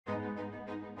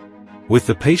With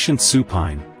the patient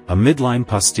supine, a midline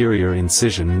posterior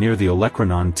incision near the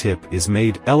olecranon tip is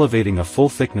made, elevating a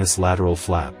full-thickness lateral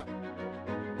flap.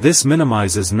 This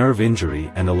minimizes nerve injury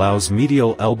and allows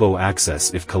medial elbow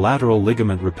access if collateral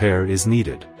ligament repair is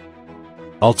needed.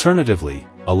 Alternatively,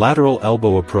 a lateral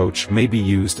elbow approach may be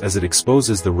used as it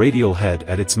exposes the radial head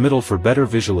at its middle for better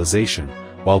visualization,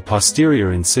 while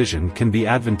posterior incision can be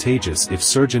advantageous if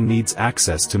surgeon needs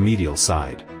access to medial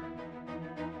side.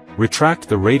 Retract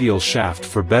the radial shaft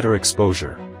for better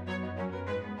exposure.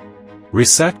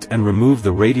 Resect and remove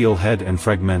the radial head and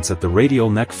fragments at the radial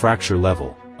neck fracture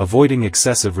level, avoiding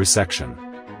excessive resection.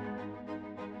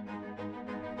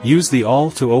 Use the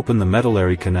awl to open the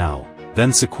medullary canal,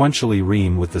 then sequentially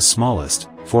ream with the smallest,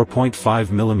 4.5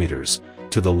 mm,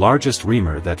 to the largest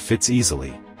reamer that fits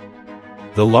easily.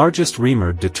 The largest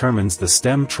reamer determines the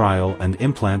stem trial and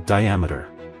implant diameter.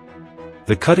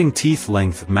 The cutting teeth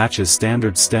length matches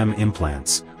standard stem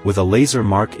implants, with a laser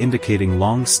mark indicating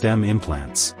long stem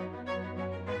implants.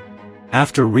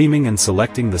 After reaming and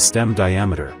selecting the stem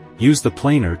diameter, use the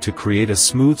planer to create a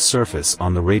smooth surface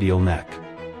on the radial neck.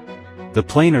 The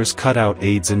planer's cutout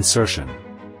aids insertion.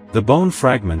 The bone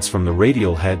fragments from the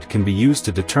radial head can be used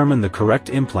to determine the correct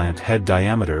implant head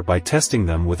diameter by testing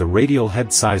them with a radial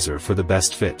head sizer for the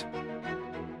best fit.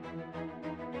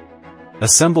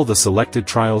 Assemble the selected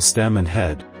trial stem and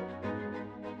head.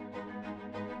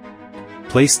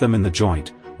 Place them in the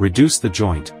joint, reduce the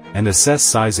joint, and assess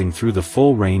sizing through the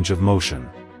full range of motion.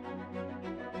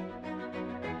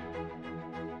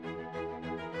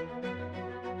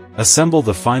 Assemble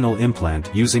the final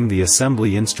implant using the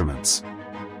assembly instruments.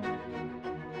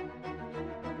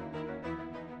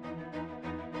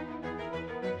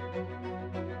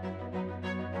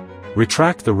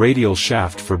 Retract the radial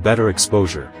shaft for better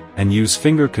exposure, and use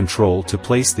finger control to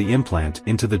place the implant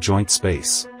into the joint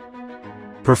space.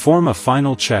 Perform a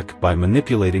final check by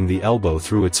manipulating the elbow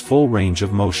through its full range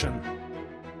of motion.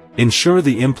 Ensure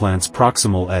the implant's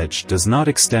proximal edge does not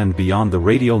extend beyond the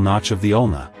radial notch of the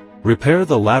ulna. Repair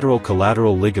the lateral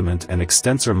collateral ligament and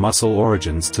extensor muscle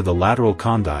origins to the lateral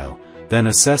condyle, then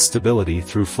assess stability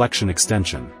through flexion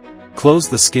extension. Close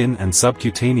the skin and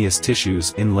subcutaneous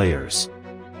tissues in layers.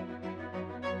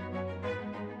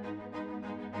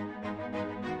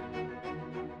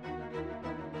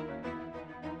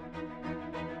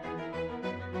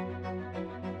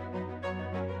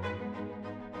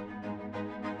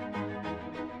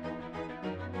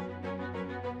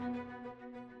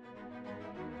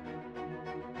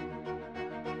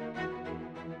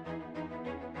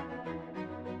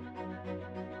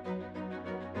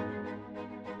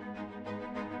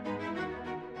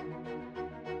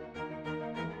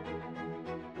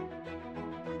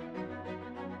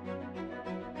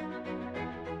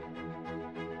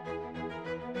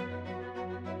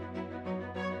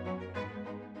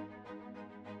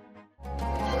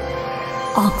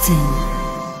 Oxen.